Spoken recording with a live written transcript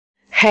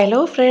Hello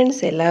friends,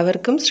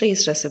 എല്ലാവർക്കും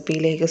ശ്രീസ്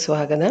റെസിപ്പിയിലേക്ക്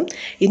സ്വാഗതം.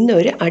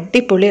 ഇന്നൊരു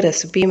അടിപൊളി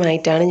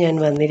റെസിപ്പിയുമായിട്ടാണ് ഞാൻ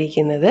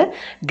വന്നിരിക്കുന്നത്.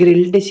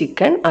 ഗ്രിൽഡ്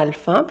ചിക്കൻ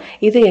അൽഫാം.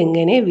 ഇത്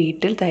എങ്ങനെ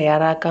വീട്ടിൽ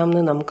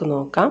തയ്യാറാക്കാമെന്ന് നമുക്ക്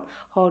നോക്കാം.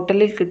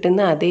 ഹോട്ടലിൽ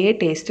കിട്ടുന്ന അതേ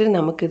ടേസ്റ്റിൽ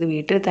നമുക്കിത്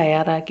വീട്ടിൽ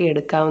തയ്യാറാക്കി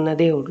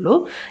എടുക്കാവുന്നതേ ഉള്ളൂ.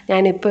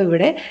 ഞാനിപ്പോൾ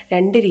ഇവിടെ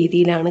രണ്ട്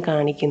രീതിയിലാണ്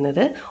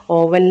കാണിക്കുന്നത്.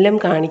 ഓവനിലും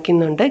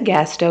കാണിക്കുന്നുണ്ട്,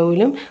 ഗ്യാസ്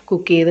സ്റ്റൗവിലും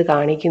കുക്ക് ചെയ്ത്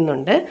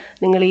കാണിക്കുന്നുണ്ട്.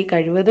 നിങ്ങൾ ഈ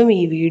കഴിവതും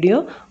ഈ വീഡിയോ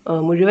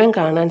മുഴുവൻ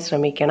കാണാൻ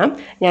ശ്രമിക്കണം.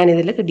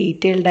 ഞാനിതിൽ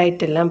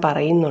ഡീറ്റെയിൽഡായിട്ടെല്ലാം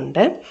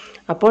പറയുന്നുണ്ട്.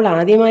 അപ്പോൾ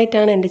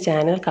ആദ്യമായിട്ടാണ് എൻ്റെ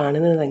ചാനൽ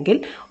കാണുന്നതെങ്കിൽ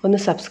ഒന്ന്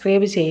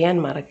സബ്സ്ക്രൈബ് ചെയ്യാൻ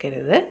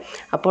മറക്കരുത്.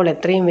 അപ്പോൾ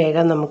എത്രയും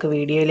വേഗം നമുക്ക്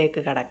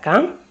വീഡിയോയിലേക്ക്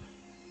കടക്കാം.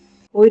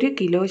 1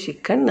 കിലോ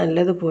ചിക്കൻ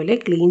നല്ലതുപോലെ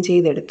ക്ലീൻ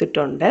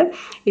ചെയ്തെടുത്തിട്ടുണ്ട്.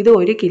 ഇത്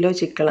 1 കിലോ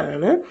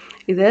ചിക്കനാണ്.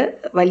 ഇത്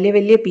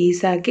വലിയ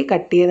പീസാക്കി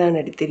കട്ട് ചെയ്താണ്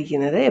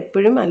എടുത്തിരിക്കുന്നത്.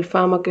 എപ്പോഴും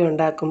അൽഫാമൊക്കെ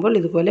ഉണ്ടാക്കുമ്പോൾ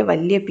ഇതുപോലെ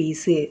വലിയ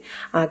പീസ്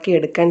ആക്കി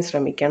എടുക്കാൻ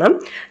ശ്രമിക്കണം.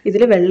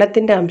 ഇതിൽ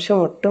വെള്ളത്തിൻ്റെ അംശം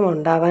ഒട്ടും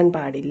ഉണ്ടാവാൻ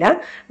പാടില്ല.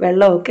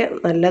 വെള്ളമൊക്കെ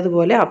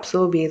നല്ലതുപോലെ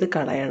അബ്സോർബ് ചെയ്ത്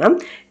കളയണം.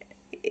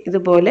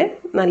 ഇതുപോലെ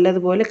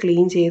നല്ലതുപോലെ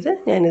ക്ലീൻ ചെയ്ത്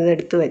ഞാനിത്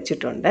എടുത്ത്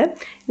വെച്ചിട്ടുണ്ട്.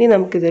 ഇനി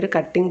നമുക്കിതൊരു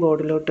കട്ടിംഗ്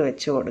ബോർഡിലോട്ട്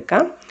വെച്ച്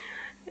കൊടുക്കാം.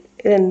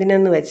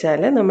 ഇതെന്തിനെന്ന്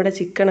വെച്ചാൽ നമ്മുടെ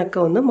ചിക്കനൊക്കെ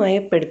ഒന്ന്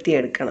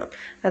മയപ്പെടുത്തിയെടുക്കണം.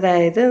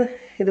 അതായത്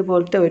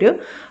ഇതുപോലത്തെ ഒരു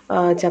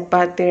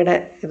ചപ്പാത്തിയുടെ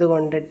ഇത്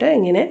കൊണ്ടിട്ട്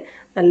ഇങ്ങനെ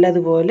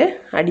നല്ലതുപോലെ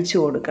അടിച്ചു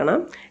കൊടുക്കണം.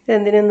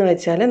 ഇതെന്തിനെന്ന്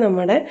വെച്ചാൽ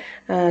നമ്മുടെ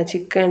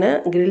ചിക്കന്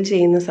ഗ്രിൽ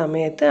ചെയ്യുന്ന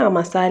സമയത്ത് ആ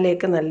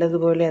മസാലയൊക്കെ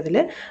നല്ലതുപോലെ അതിൽ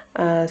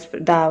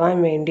ഇതാവാൻ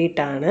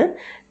വേണ്ടിയിട്ടാണ്.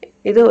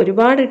 ഇത്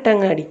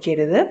ഒരുപാടിട്ടങ്ങ്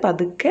അടിക്കരുത്,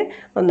 പതുക്കെ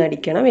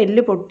ഒന്നടിക്കണം.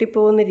 എല്ല്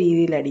പൊട്ടിപ്പോകുന്ന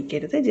രീതിയിൽ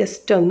അടിക്കരുത്,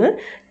 ജസ്റ്റ് ഒന്ന്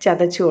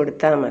ചതച്ച്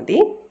കൊടുത്താൽ മതി.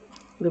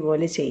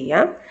 ഇതുപോലെ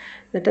ചെയ്യാം.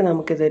 എന്നിട്ട്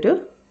നമുക്കിതൊരു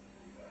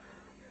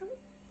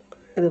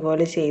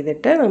ഇതുപോലെ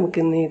ചെയ്തിട്ട്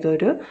നമുക്കിന്ന്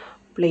ഇതൊരു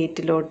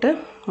പ്ലേറ്റിലോട്ട്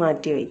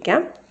മാറ്റി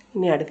വയ്ക്കാം.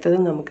 ഇനി അടുത്തത്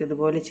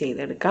നമുക്കിതുപോലെ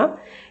ചെയ്തെടുക്കാം.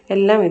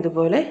 എല്ലാം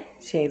ഇതുപോലെ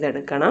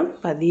ചെയ്തെടുക്കണം.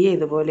 പതിയെ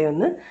ഇതുപോലെ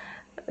ഒന്ന്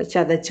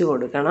ചതച്ച്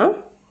കൊടുക്കണം.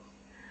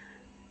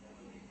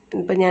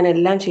 ഇപ്പം ഞാൻ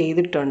എല്ലാം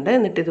ചെയ്തിട്ടുണ്ട്.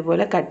 എന്നിട്ട്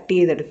ഇതുപോലെ കട്ട്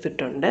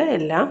ചെയ്തെടുത്തിട്ടുണ്ട്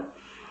എല്ലാം.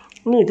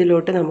 ഇനി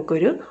ഇതിലോട്ട്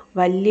നമുക്കൊരു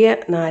വലിയ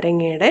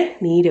നാരങ്ങയുടെ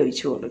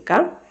നീരൊഴിച്ച്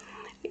കൊടുക്കാം.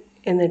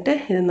 എന്നിട്ട്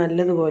ഇത്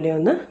നല്ലതുപോലെ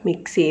ഒന്ന്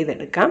മിക്സ്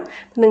ചെയ്തെടുക്കാം.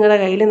 നിങ്ങളുടെ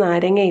കയ്യിൽ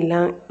നാരങ്ങ ഇല്ല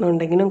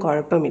എന്നുണ്ടെങ്കിലും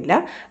കുഴപ്പമില്ല,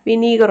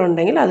 വിനീഗർ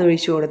ഉണ്ടെങ്കിൽ അത്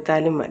ഒഴിച്ച്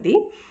കൊടുത്താലും മതി.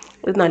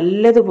 ഇത്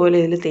നല്ലതുപോലെ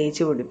ഇതിൽ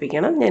തേച്ച്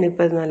പിടിപ്പിക്കണം.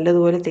 ഞാനിപ്പോൾ ഇത്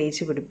നല്ലതുപോലെ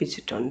തേച്ച്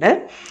പിടിപ്പിച്ചിട്ടുണ്ട്.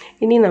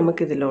 ഇനി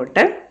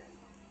നമുക്കിതിലോട്ട്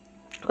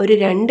ഒരു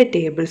 2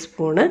 ടേബിൾ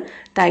സ്പൂണ്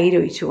തൈര്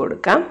ഒഴിച്ച്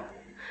കൊടുക്കാം.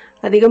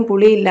 അധികം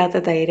പുളിയില്ലാത്ത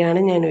തൈരാണ്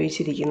ഞാൻ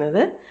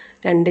ഒഴിച്ചിരിക്കുന്നത്,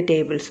 2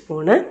 ടേബിൾ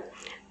സ്പൂണ്.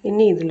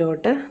 ഇനി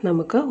ഇതിലോട്ട്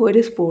നമുക്ക്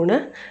 1 സ്പൂണ്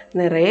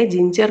നിറയെ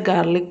ജിഞ്ചർ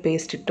ഗാർലിക്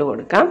പേസ്റ്റ് ഇട്ട്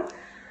കൊടുക്കാം.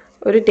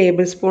 1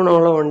 ടേബിൾ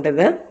സ്പൂണോളം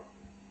ഉണ്ടിത്.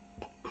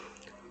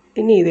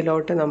 ഇനി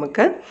ഇതിലോട്ട്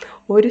നമുക്ക്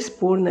 1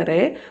 സ്പൂൺ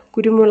നിറയെ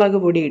കുരുമുളക്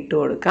പൊടി ഇട്ട്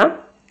കൊടുക്കാം.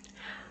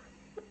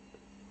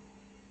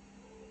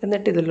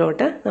 എന്നിട്ട്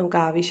ഇതിലോട്ട് നമുക്ക്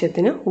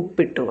ആവശ്യത്തിന്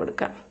ഉപ്പിട്ട്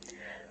കൊടുക്കാം.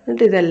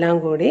 എന്നിട്ട് ഇതെല്ലാം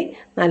കൂടി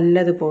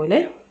നല്ലതുപോലെ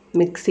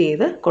മിക്സ്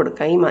ചെയ്ത്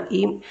കൊടുക്കാം.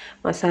 ഈ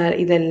മസാല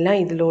ഇതെല്ലാം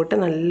ഇതിലോട്ട്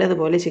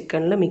നല്ലതുപോലെ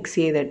ചിക്കനിൽ മിക്സ്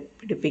ചെയ്ത്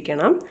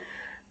പിടിപ്പിക്കണം.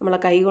 നമ്മളെ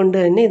കൈ കൊണ്ട്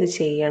തന്നെ ഇത്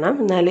ചെയ്യണം,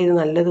 എന്നാലേ ഇത്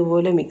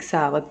നല്ലതുപോലെ മിക്സ്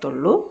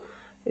ആവത്തുള്ളൂ.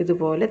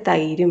 ഇതുപോലെ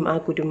തൈരും ആ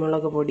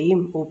കുരുമുളക്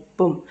പൊടിയും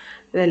ഉപ്പും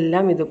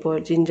ഇതെല്ലാം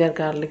ഇതുപോലെ ജിഞ്ചർ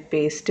ഗാർലിക്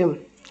പേസ്റ്റും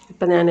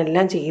ഇപ്പം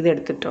ഞാനെല്ലാം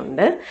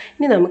ചെയ്തെടുത്തിട്ടുണ്ട്.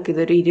 ഇനി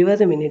നമുക്കിതൊരു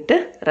 20 മിനിറ്റ്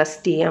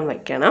റെസ്റ്റ് ചെയ്യാൻ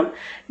വയ്ക്കണം.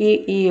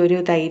 ഈ ഒരു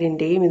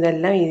തൈരിൻ്റെയും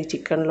ഇതെല്ലാം ഈ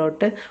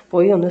ചിക്കനിലോട്ട്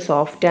പോയി ഒന്ന്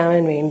സോഫ്റ്റ്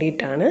ആവാൻ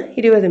വേണ്ടിയിട്ടാണ്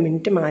 20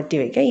 മിനിറ്റ് മാറ്റി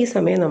വയ്ക്കുക. ഈ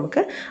സമയം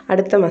നമുക്ക്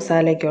അടുത്ത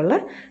മസാലയ്ക്കുള്ള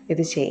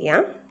ഇത്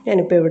ചെയ്യാം.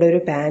 ഞാനിപ്പോൾ ഇവിടെ ഒരു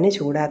പാന്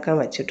ചൂടാക്കാൻ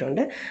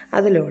വച്ചിട്ടുണ്ട്.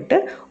 അതിലോട്ട്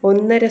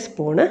 1.5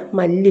 സ്പൂണ്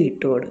മല്ലി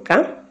ഇട്ട്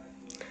കൊടുക്കാം.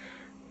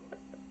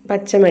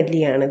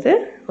 പച്ചമല്ലിയാണിത്,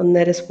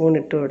 1.5 സ്പൂൺ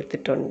ഇട്ട്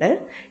കൊടുത്തിട്ടുണ്ട്.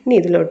 ഇനി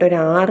ഇതിലോട്ട് ഒരു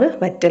 6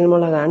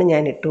 വറ്റൽമുളകാണ്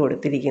ഞാൻ ഇട്ട്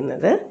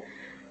കൊടുത്തിരിക്കുന്നത്.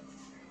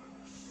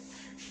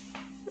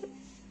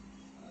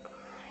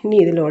 ഇനി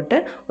ഇതിലോട്ട്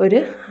ഒരു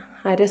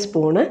 1/2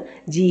 സ്പൂണ്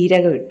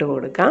ജീരകം ഇട്ട്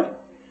കൊടുക്കാം.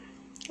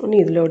 ഇനി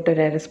ഇതിലോട്ട്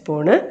ഒരു 1/2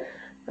 സ്പൂണ്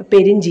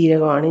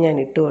പെരുംജീരകമാണ് ഞാൻ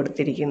ഇട്ട്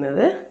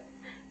കൊടുത്തിരിക്കുന്നത്.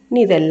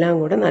 ഇനി ഇതെല്ലാം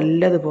കൂടെ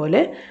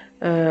നല്ലതുപോലെ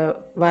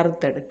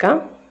വറുത്തെടുക്കാം.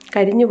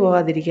 കരിഞ്ഞു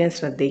പോകാതിരിക്കാൻ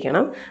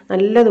ശ്രദ്ധിക്കണം.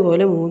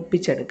 നല്ലതുപോലെ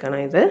മൂപ്പിച്ചെടുക്കണം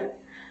ഇത്.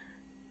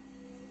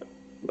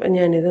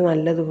 ഞാനിത്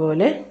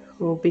നല്ലതുപോലെ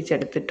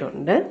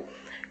മൂപ്പിച്ചെടുത്തിട്ടുണ്ട്.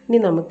 ഇനി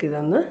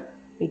നമുക്കിതൊന്ന്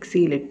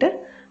മിക്സിയിലിട്ട്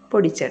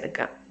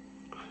പൊടിച്ചെടുക്കാം.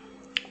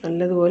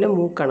 നല്ലതുപോലെ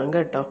മൂക്കണം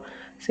കേട്ടോ.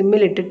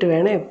 സിമ്മിലിട്ടിട്ട്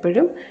വേണം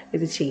എപ്പോഴും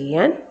ഇത്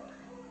ചെയ്യാൻ.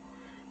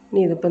 ഇനി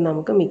ഇതിപ്പോൾ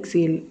നമുക്ക്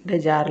മിക്സിയുടെ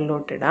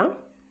ജാറിലോട്ടിടാം.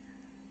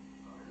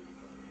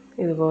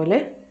 ഇതുപോലെ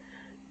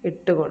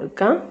ഇട്ട്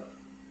കൊടുക്കാം.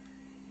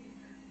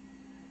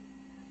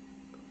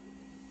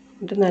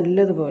 എന്നിട്ട്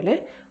നല്ലതുപോലെ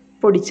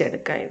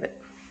പൊടിച്ചെടുക്കാം ഇത്.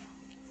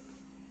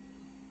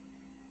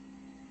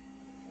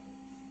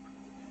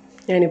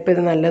 ഞാനിപ്പോൾ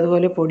ഇത്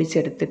നല്ലതുപോലെ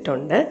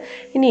പൊടിച്ചെടുത്തിട്ടുണ്ട്.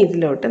 ഇനി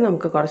ഇതിലോട്ട്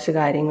നമുക്ക് കുറച്ച്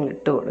കാര്യങ്ങൾ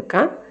ഇട്ട്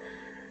കൊടുക്കാം.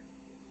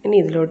 ഇനി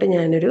ഇതിലോട്ട്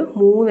ഞാനൊരു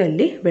 3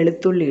 അല്ലി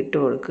വെളുത്തുള്ളി ഇട്ട്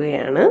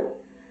കൊടുക്കുകയാണ്.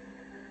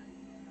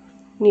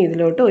 ഇനി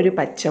ഇതിലോട്ട് ഒരു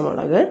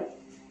പച്ചമുളക്,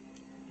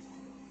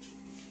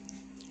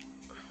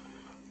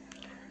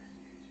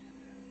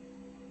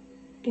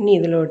 ഇനി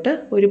ഇതിലോട്ട്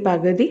ഒരു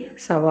പകുതി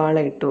സവാള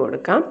ഇട്ട്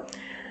കൊടുക്കാം.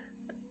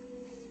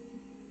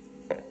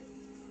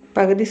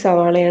 പകുതി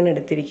സവാളയാണ്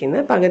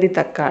എടുത്തിരിക്കുന്നത്, പകുതി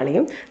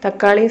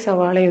തക്കാളിയും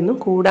സവാളയൊന്നും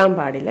കൂടാൻ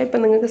പാടില്ല.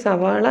 ഇപ്പം നിങ്ങൾക്ക്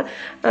സവാള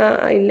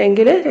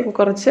ഇല്ലെങ്കിൽ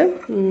കുറച്ച്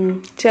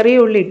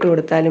ചെറിയ ഉള്ളി ഇട്ട്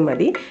കൊടുത്താലും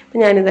മതി. അപ്പം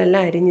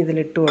ഞാനിതെല്ലാം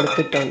അരിഞ്ഞിതിലിട്ട്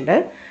കൊടുത്തിട്ടുണ്ട്.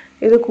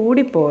 ഇത്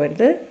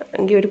കൂടിപ്പോകരുത്,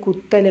 എങ്കിൽ ഒരു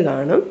കുത്തൽ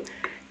കാണും.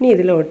 ഇനി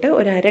ഇതിലോട്ട്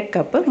ഒരു 1/2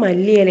 കപ്പ്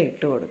മല്ലിയില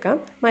ഇട്ട് കൊടുക്കാം.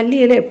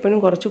 മല്ലിയില എപ്പോഴും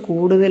കുറച്ച്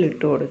കൂടുതൽ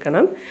ഇട്ട്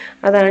കൊടുക്കണം,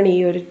 അതാണ് ഈ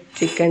ഒരു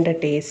ചിക്കൻ്റെ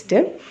ടേസ്റ്റ്.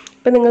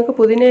 ഇപ്പം നിങ്ങൾക്ക്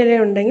പുതിന ഇല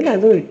ഉണ്ടെങ്കിൽ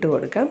അതും ഇട്ട്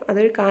കൊടുക്കാം.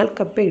 അതൊരു 1/4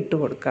 കപ്പ് ഇട്ട്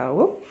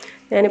കൊടുക്കാവൂ.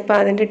 ഞാനിപ്പോൾ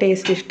അതിൻ്റെ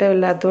ടേസ്റ്റ്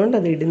ഇഷ്ടമില്ലാത്തതുകൊണ്ട്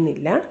അത്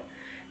ഇടുന്നില്ല.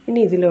 ഇനി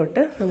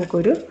ഇതിലോട്ട്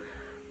നമുക്കൊരു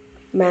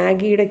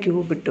മാഗിയുടെ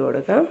ക്യൂബ് ഇട്ട്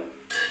കൊടുക്കാം.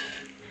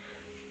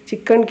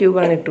 ചിക്കൻ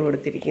ക്യൂബാണ് ഇട്ട്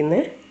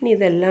കൊടുത്തിരിക്കുന്നത്. ഇനി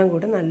ഇതെല്ലാം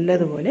കൂടെ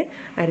നല്ലതുപോലെ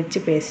അരച്ച്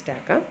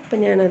പേസ്റ്റാക്കാം. അപ്പം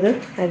ഞാനത്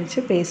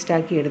അരച്ച്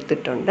പേസ്റ്റാക്കി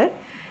എടുത്തിട്ടുണ്ട്.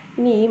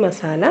 ഇനി ഈ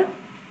മസാല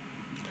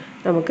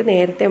നമുക്ക്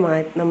നേരത്തെ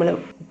നമ്മൾ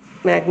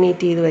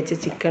മാഗ്നേറ്റ് ചെയ്ത് വെച്ച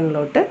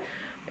ചിക്കനിലോട്ട്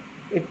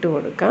ഇട്ട്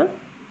കൊടുക്കാം.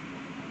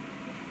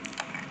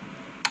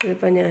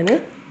 ഇതിപ്പോൾ ഞാൻ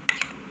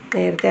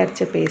നേരത്തെ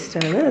അരച്ച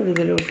പേസ്റ്റാണ്, അത്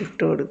ഇതിലോട്ട്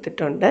ഇട്ട്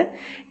കൊടുത്തിട്ടുണ്ട്.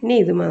 ഇനി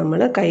ഇത്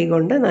നമ്മൾ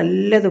കൈകൊണ്ട്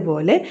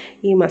നല്ലതുപോലെ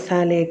ഈ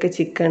മസാലയൊക്കെ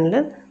ചിക്കനിൽ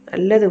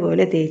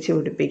നല്ലതുപോലെ തേച്ച്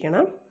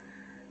പിടിപ്പിക്കണം.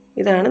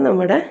 ഇതാണ്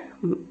നമ്മുടെ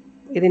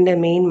ഇതിൻ്റെ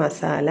മെയിൻ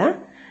മസാല.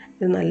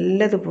 ഇത്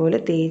നല്ലതുപോലെ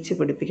തേച്ച്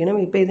പിടിപ്പിക്കണം.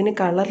 ഇപ്പോൾ ഇതിന്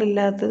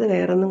കളറില്ലാത്തത്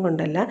വേറൊന്നും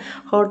കൊണ്ടല്ല,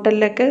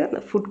 ഹോട്ടലിലൊക്കെ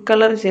ഫുഡ്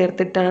കളർ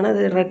ചേർത്തിട്ടാണ്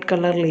അത് റെഡ്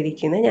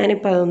കളറിലിരിക്കുന്നത്.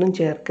 ഞാനിപ്പോൾ അതൊന്നും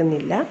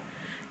ചേർക്കുന്നില്ല.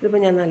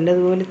 ഇതിപ്പോൾ ഞാൻ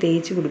നല്ലതുപോലെ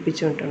തേച്ച്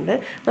പിടിപ്പിച്ചുകൊണ്ടിട്ടുണ്ട്.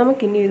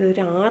 നമുക്കിനി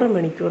ഇതൊരു 6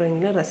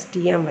 മണിക്കൂറെങ്കിലും റെസ്റ്റ്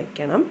ചെയ്യാൻ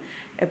വയ്ക്കണം.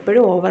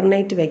 എപ്പോഴും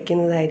ഓവർനൈറ്റ്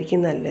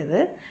വയ്ക്കുന്നതായിരിക്കും നല്ലത്.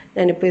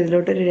 ഞാനിപ്പോൾ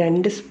ഇതിലോട്ടൊരു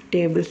 2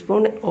 ടേബിൾ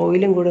സ്പൂൺ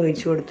ഓയിലും കൂടെ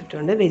ഒഴിച്ച്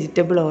കൊടുത്തിട്ടുണ്ട്,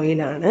 വെജിറ്റബിൾ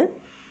ഓയിലാണ്.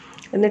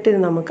 എന്നിട്ട് ഇത്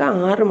നമുക്ക്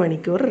 6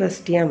 മണിക്കൂർ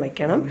റെസ്റ്റ് ചെയ്യാൻ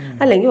വയ്ക്കണം,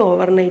 അല്ലെങ്കിൽ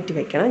ഓവർനൈറ്റ്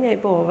വെക്കണം. ഞാൻ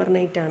ഇപ്പോൾ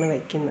ഓവർനൈറ്റാണ്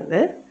വയ്ക്കുന്നത്.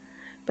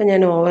 ഇപ്പം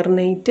ഞാൻ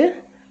ഓവർനൈറ്റ്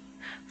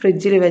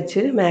ഫ്രിഡ്ജിൽ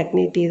വെച്ച്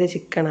മാഗ്നേറ്റ് ചെയ്ത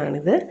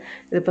ചിക്കനാണിത്.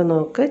 ഇതിപ്പോൾ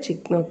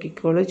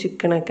നോക്കിക്കോളൂ,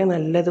 ചിക്കനൊക്കെ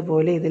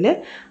നല്ലതുപോലെ ഇതിൽ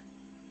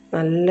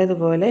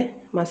നല്ലതുപോലെ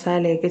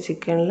മസാലയൊക്കെ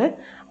ചിക്കനിൽ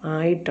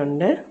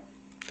ആയിട്ടുണ്ട്.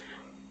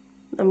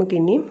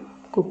 നമുക്കിനിയും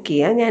കുക്ക്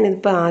ചെയ്യാം.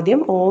 ഞാനിതിപ്പോൾ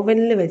ആദ്യം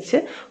ഓവനിൽ വെച്ച്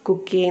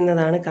കുക്ക്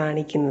ചെയ്യുന്നതാണ്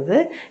കാണിക്കുന്നത്,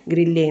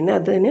 ഗ്രില്ല് ചെയ്യുന്നത്.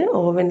 അതിന്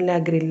ഓവനിൽ ആ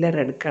ഗ്രില്ലർ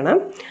എടുക്കണം.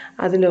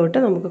 അതിലോട്ട്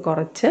നമുക്ക്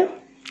കുറച്ച്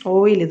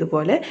ഓയിൽ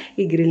ഇതുപോലെ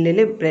ഈ ഗ്രില്ലിൽ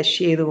ബ്രഷ്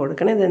ചെയ്ത്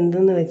കൊടുക്കണം.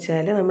 ഇതെന്തെന്ന്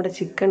വെച്ചാൽ നമ്മുടെ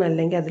ചിക്കൻ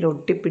അല്ലെങ്കിൽ അതിൽ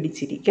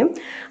ഒട്ടിപ്പിടിച്ചിരിക്കും,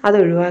 അത്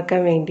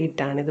ഒഴിവാക്കാൻ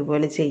വേണ്ടിയിട്ടാണ്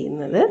ഇതുപോലെ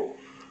ചെയ്യുന്നത്.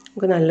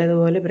 നമുക്ക്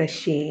നല്ലതുപോലെ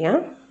ബ്രഷ് ചെയ്യാം.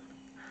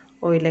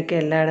 ഓയിലൊക്കെ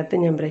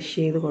എല്ലായിടത്തും ഞാൻ ബ്രഷ്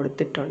ചെയ്ത്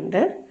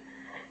കൊടുത്തിട്ടുണ്ട്.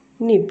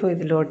 ഇനിയിപ്പോൾ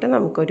ഇതിലോട്ട്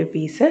നമുക്കൊരു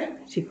പീസ്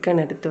ചിക്കൻ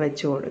എടുത്ത്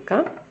വെച്ച്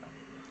കൊടുക്കാം.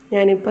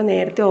 ഞാനിപ്പോൾ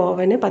നേരത്തെ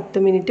ഓവന്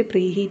 10 മിനിറ്റ്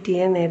പ്രീ ഹീറ്റ്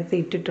ചെയ്യാൻ നേരത്തെ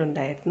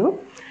ഇട്ടിട്ടുണ്ടായിരുന്നു.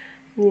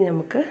 ഇനി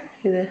നമുക്ക്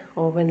ഇത്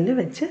ഓവനിൽ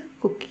വെച്ച്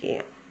കുക്ക്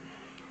ചെയ്യാം.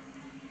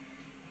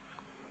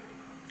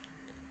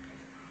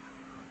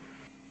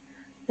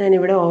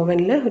 ഞാനിവിടെ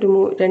ഓവനിൽ ഒരു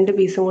 2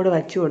 പീസും കൂടെ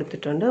വച്ച്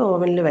കൊടുത്തിട്ടുണ്ട്,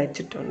 ഓവനിൽ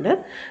വെച്ചിട്ടുണ്ട്.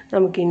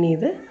 നമുക്കിനി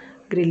ഇത്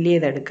ഗ്രില്ല്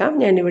ചെയ്തെടുക്കാം.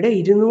 ഞാനിവിടെ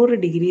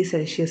 200 ഡിഗ്രി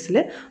സെൽഷ്യസിൽ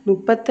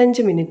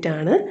 35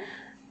 മിനിറ്റാണ്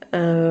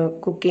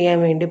കുക്ക് ചെയ്യാൻ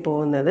വേണ്ടി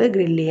പോകുന്നത്,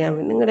 ഗ്രില്ല് ചെയ്യാൻ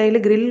വേണ്ടി. നിങ്ങളുടെ കയ്യിൽ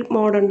ഗ്രിൽ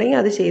മോഡ് ഉണ്ടെങ്കിൽ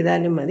അത്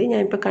ചെയ്താലും മതി.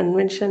 ഞാനിപ്പോൾ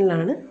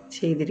കൺവെൻഷനിലാണ്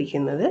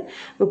ചെയ്തിരിക്കുന്നത്.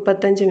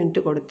 35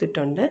 മിനിറ്റ്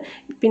കൊടുത്തിട്ടുണ്ട്.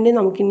 പിന്നെ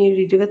നമുക്കിനി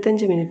ഒരു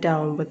 25 മിനിറ്റ്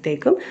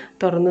ആകുമ്പോഴത്തേക്കും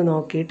തുറന്ന്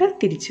നോക്കിയിട്ട്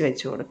തിരിച്ച്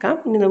വെച്ച് കൊടുക്കാം.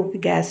 ഇനി നമുക്ക്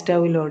ഗ്യാസ്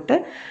സ്റ്റൗവിലോട്ട്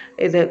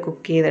ഇത്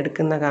കുക്ക്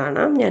ചെയ്തെടുക്കുന്ന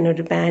കാണാം.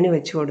 ഞാനൊരു പാന്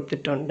വെച്ച്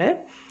കൊടുത്തിട്ടുണ്ട്.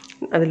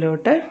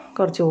 അതിലോട്ട്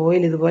കുറച്ച്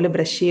ഓയിൽ ഇതുപോലെ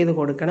ബ്രഷ് ചെയ്ത്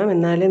കൊടുക്കണം,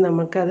 എന്നാലേ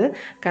നമുക്കത്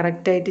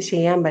കറക്റ്റായിട്ട്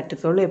ചെയ്യാൻ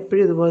പറ്റത്തുള്ളൂ.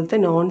 എപ്പോഴും ഇതുപോലത്തെ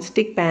നോൺ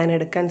സ്റ്റിക്ക് പാൻ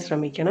എടുക്കാൻ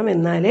ശ്രമിക്കണം,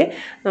 എന്നാലേ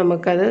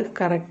നമുക്കത്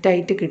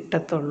കറക്റ്റായിട്ട്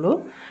കിട്ടത്തുള്ളൂ.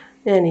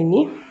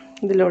 ഞാനിനി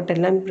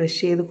ഇതിലോട്ടെല്ലാം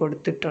ബ്രഷ് ചെയ്ത്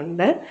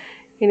കൊടുത്തിട്ടുണ്ട്.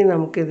 ഇനി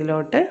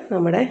നമുക്കിതിലോട്ട്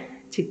നമ്മുടെ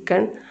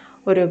ചിക്കൻ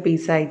ഓരോ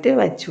പീസായിട്ട്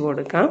വച്ച്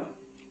കൊടുക്കാം.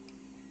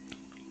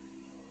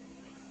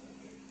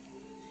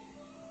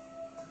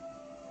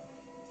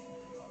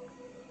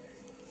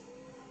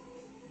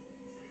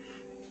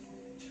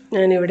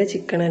 ഞാനിവിടെ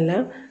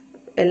ചിക്കനെല്ലാം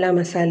എല്ലാ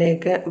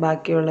മസാലയൊക്കെ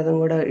ബാക്കിയുള്ളതും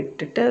കൂടെ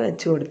ഇട്ടിട്ട്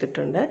വെച്ച്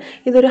കൊടുത്തിട്ടുണ്ട്.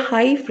 ഇതൊരു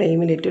ഹൈ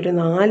ഫ്ലെയിമിലിട്ട് ഒരു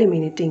 4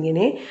 മിനിറ്റ്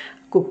ഇങ്ങനെ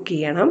കുക്ക്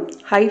ചെയ്യണം.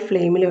 ഹൈ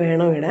ഫ്ലെയിമിൽ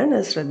വേണം ഇടാൻ,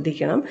 അത്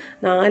ശ്രദ്ധിക്കണം.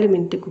 4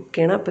 മിനിറ്റ് കുക്ക്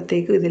ചെയ്യണം.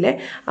 അപ്പോഴത്തേക്കും ഇതിലെ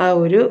ആ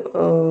ഒരു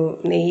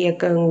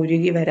നെയ്യൊക്കെ അങ്ങ്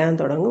ഉരുകി വരാൻ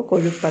തുടങ്ങും.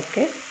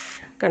 കൊഴുപ്പൊക്കെ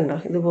കണ്ടോ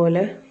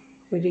ഇതുപോലെ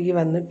ഉരുകി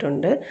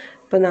വന്നിട്ടുണ്ട്.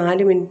 ഇപ്പോൾ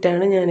 4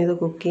 മിനിറ്റാണ് ഞാനിത്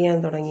കുക്ക് ചെയ്യാൻ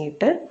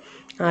തുടങ്ങിയിട്ട്.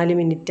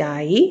 4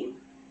 മിനിറ്റായി.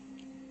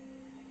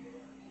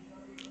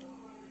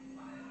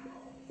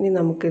 ഇനി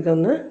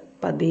നമുക്കിതൊന്ന്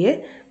പതിയെ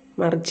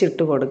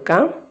മറിച്ചിട്ട്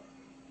കൊടുക്കാം.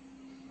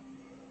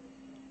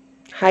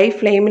 ഹൈ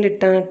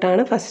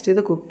ഫ്ലെയിമിലിട്ടിട്ടാണ് ഫസ്റ്റ്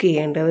ഇത് കുക്ക്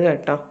ചെയ്യേണ്ടത്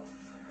കേട്ടോ.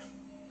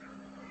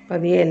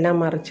 പതിയെ എല്ലാം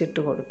മറിച്ചിട്ട്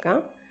കൊടുക്കാം.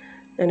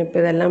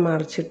 ഞാനിപ്പോൾ ഇതെല്ലാം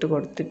മറിച്ചിട്ട്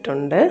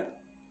കൊടുത്തിട്ടുണ്ട്.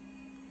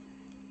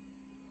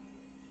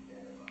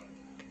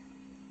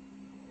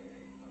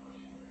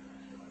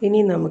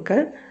 ഇനി നമുക്ക്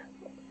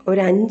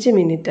ഒരു 5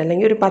 മിനിറ്റ്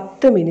അല്ലെങ്കിൽ ഒരു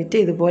 10 മിനിറ്റ്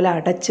ഇതുപോലെ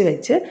അടച്ച്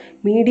വെച്ച്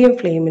മീഡിയം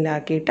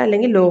ഫ്ലെയിമിലാക്കിയിട്ട്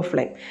അല്ലെങ്കിൽ ലോ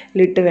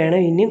ഫ്ലെയിമിലിട്ട് വേണം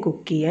ഇനിയും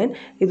കുക്ക് ചെയ്യാൻ.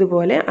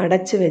 ഇതുപോലെ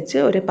അടച്ച് വെച്ച്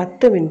ഒരു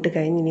 10 മിനിറ്റ്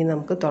കഴിഞ്ഞ് ഇനി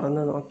നമുക്ക്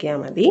തുറന്ന് നോക്കിയാൽ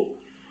മതി.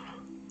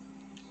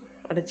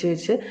 അടച്ച്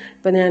വെച്ച്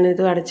ഇപ്പോൾ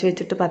ഞാനിത് അടച്ച്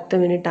വെച്ചിട്ട് 10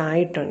 മിനിറ്റ്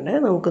ആയിട്ടുണ്ട്.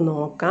 നമുക്ക്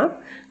നോക്കാം.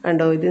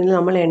 കണ്ടോ, ഇതിൽ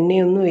നമ്മൾ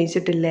എണ്ണയൊന്നും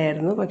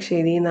ഒഴിച്ചിട്ടില്ലായിരുന്നു, പക്ഷേ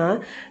ഇതിൽ നിന്ന് ആ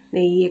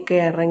നെയ്യൊക്കെ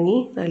ഇറങ്ങി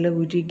നല്ല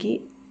ഉരുകി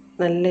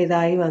നല്ല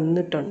ഇതായി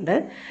വന്നിട്ടുണ്ട്.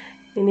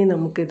 ഇനി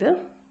നമുക്കിത്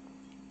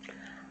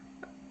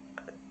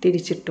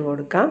തിരിച്ചിട്ട്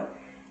കൊടുക്കാം.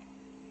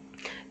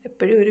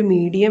 എപ്പോഴും ഒരു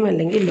മീഡിയം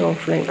അല്ലെങ്കിൽ ലോ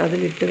ഫ്ലെയിം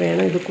അതിലിട്ട്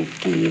വേണം ഇത്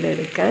കുക്ക്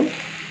ചെയ്തെടുക്കാൻ.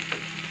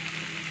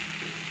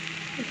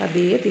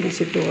 പതിയെ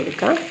തിരിച്ചിട്ട്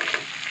കൊടുക്കാം.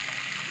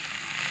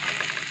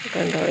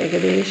 കണ്ടോ,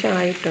 ഏകദേശം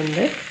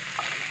ആയിട്ടുണ്ട്.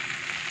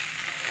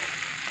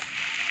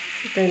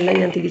 ഇപ്പോൾ എല്ലാം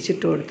ഞാൻ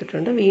തിരിച്ചിട്ട്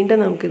കൊടുത്തിട്ടുണ്ട്. വീണ്ടും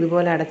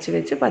നമുക്കിതുപോലെ അടച്ച്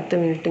വെച്ച് 10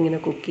 മിനിറ്റ് ഇങ്ങനെ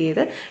കുക്ക്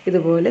ചെയ്ത്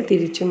ഇതുപോലെ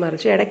തിരിച്ചും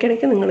മറിച്ച്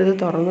ഇടയ്ക്കിടയ്ക്ക് നിങ്ങളിത്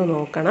തുറന്ന്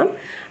നോക്കണം.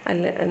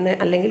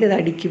 അല്ലെങ്കിൽ ഇത്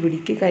അടുക്കി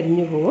പിടിക്ക്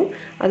കരിഞ്ഞു പോകും.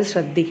 അത്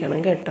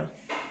ശ്രദ്ധിക്കണം കേട്ടോ.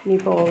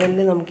 ഇനിയിപ്പോൾ ഓവനിൽ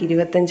നമുക്ക്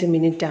 25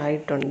 മിനിറ്റ്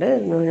ആയിട്ടുണ്ട്.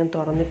 ഞാൻ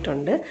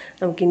തുറന്നിട്ടുണ്ട്.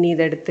 നമുക്കിനി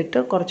ഇതെടുത്തിട്ട്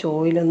കുറച്ച്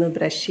ഓയിലൊന്ന്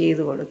ബ്രഷ്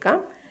ചെയ്ത് കൊടുക്കാം.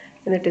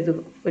 എന്നിട്ടിത്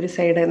ഒരു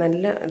സൈഡ്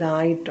നല്ല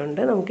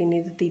ഇതായിട്ടുണ്ട്. നമുക്കിനി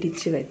ഇത്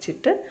തിരിച്ച്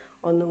വെച്ചിട്ട്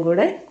ഒന്നും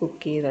കൂടെ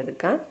കുക്ക്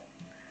ചെയ്തെടുക്കാം.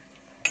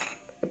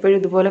 എപ്പോഴും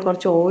ഇതുപോലെ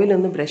കുറച്ച്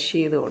ഓയിലൊന്ന് ബ്രഷ്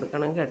ചെയ്ത്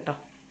കൊടുക്കണം കേട്ടോ.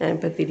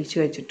 ഞാനിപ്പോൾ തിരിച്ച്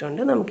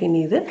വെച്ചിട്ടുണ്ട്. നമുക്കിനി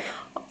ഇത്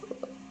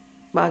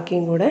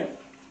ബാക്കിയും കൂടെ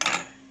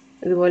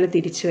ഇതുപോലെ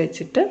തിരിച്ച്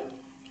വെച്ചിട്ട്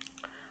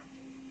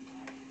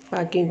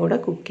ബാക്കിയും കൂടെ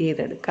കുക്ക്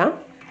ചെയ്തെടുക്കാം.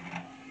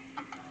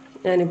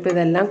 ഞാനിപ്പോൾ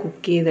ഇതെല്ലാം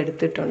കുക്ക്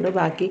ചെയ്തെടുത്തിട്ടുണ്ട്.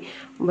 ബാക്കി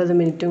 9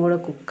 മിനിറ്റും കൂടെ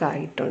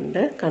കുക്കായിട്ടുണ്ട്.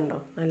 കണ്ടോ,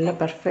 നല്ല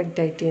പെർഫെക്റ്റ്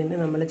ആയിട്ട് തന്നെ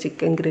നമ്മൾ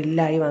ചിക്കൻ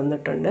ഗ്രില്ലായി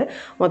വന്നിട്ടുണ്ട്.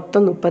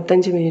 മൊത്തം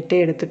 35 മിനിറ്റേ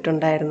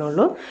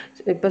എടുത്തിട്ടുണ്ടായിരുന്നുള്ളൂ.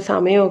 ഇപ്പോൾ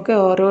സമയമൊക്കെ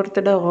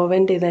ഓരോരുത്തരുടെ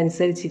ഓവൻ്റെ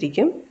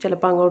ഇതനുസരിച്ചിരിക്കും.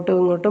 ചിലപ്പോൾ അങ്ങോട്ടും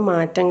ഇങ്ങോട്ടും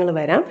മാറ്റങ്ങൾ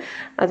വരാം.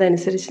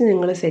 അതനുസരിച്ച്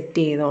നിങ്ങൾ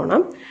സെറ്റ്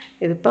ചെയ്തോണം.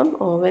 ഇതിപ്പം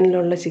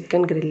ഓവനിലുള്ള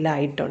ചിക്കൻ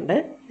ഗ്രില്ലായിട്ടുണ്ട്.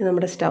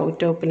 നമ്മുടെ സ്റ്റൗ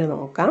ടോപ്പിൽ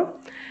നോക്കാം.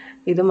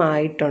 ഇതും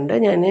ആയിട്ടുണ്ട്.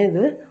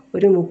 ഞാനിത്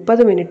ഒരു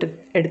 30 മിനിറ്റ്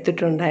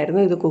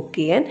എടുത്തിട്ടുണ്ടായിരുന്നു ഇത് കുക്ക്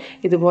ചെയ്യാൻ.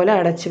 ഇതുപോലെ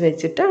അടച്ച്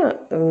വെച്ചിട്ട്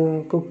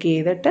കുക്ക്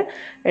ചെയ്തിട്ട്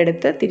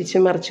എടുത്ത് തിരിച്ചു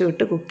മറിച്ച്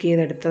വിട്ട് കുക്ക്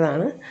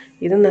ചെയ്തെടുത്തതാണ്.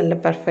 ഇത് നല്ല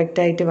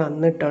പെർഫെക്റ്റായിട്ട്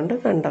വന്നിട്ടുണ്ട്.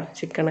 കണ്ടോ,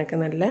 ചിക്കനൊക്കെ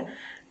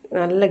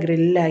നല്ല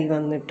ഗ്രില്ലായി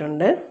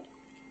വന്നിട്ടുണ്ട്.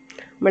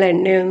 നമ്മൾ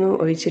എണ്ണയൊന്നും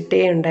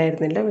ഒഴിച്ചിട്ടേ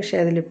ഉണ്ടായിരുന്നില്ല. പക്ഷേ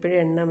അതിലിപ്പോഴും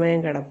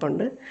എണ്ണമയം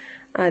കിടപ്പുണ്ട്.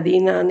 അതിൽ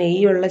നിന്ന് ആ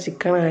നെയ്യുള്ള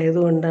ചിക്കൻ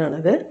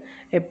ആയതുകൊണ്ടാണത്.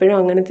 എപ്പോഴും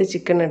അങ്ങനത്തെ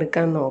ചിക്കൻ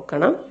എടുക്കാൻ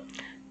നോക്കണം.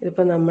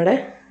 ഇതിപ്പോൾ നമ്മുടെ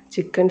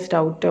ചിക്കൻ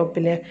സ്റ്റൗ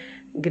ടോപ്പിൽ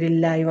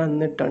ഗ്രില്ലായി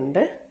വന്നിട്ടുണ്ട്.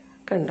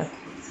 കണ്ടോ,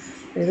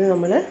 ഇത്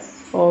നമ്മൾ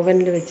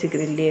ഓവനിൽ വെച്ച്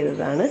ഗ്രില്ല്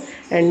ചെയ്തതാണ്.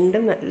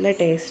 രണ്ടും നല്ല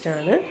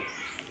ടേസ്റ്റാണ്.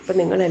 അപ്പോൾ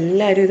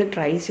നിങ്ങളെല്ലാവരും ഇത്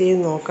ട്രൈ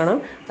ചെയ്ത് നോക്കണം.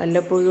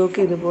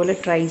 വല്ലപ്പോഴുമൊക്കെ ഇതുപോലെ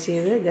ട്രൈ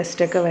ചെയ്ത്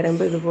ഗസ്റ്റൊക്കെ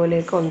വരുമ്പോൾ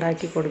ഇതുപോലെയൊക്കെ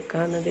ഉണ്ടാക്കി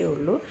കൊടുക്കാവുന്നതേ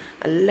ഉള്ളൂ.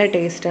 നല്ല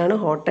ടേസ്റ്റാണ്.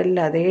 ഹോട്ടലിൽ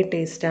അതേ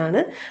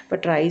ടേസ്റ്റാണ്.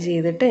 അപ്പോൾ ട്രൈ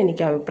ചെയ്തിട്ട്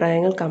എനിക്ക്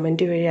അഭിപ്രായങ്ങൾ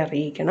കമൻറ്റ് വഴി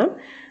അറിയിക്കണം.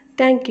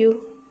 Thank you.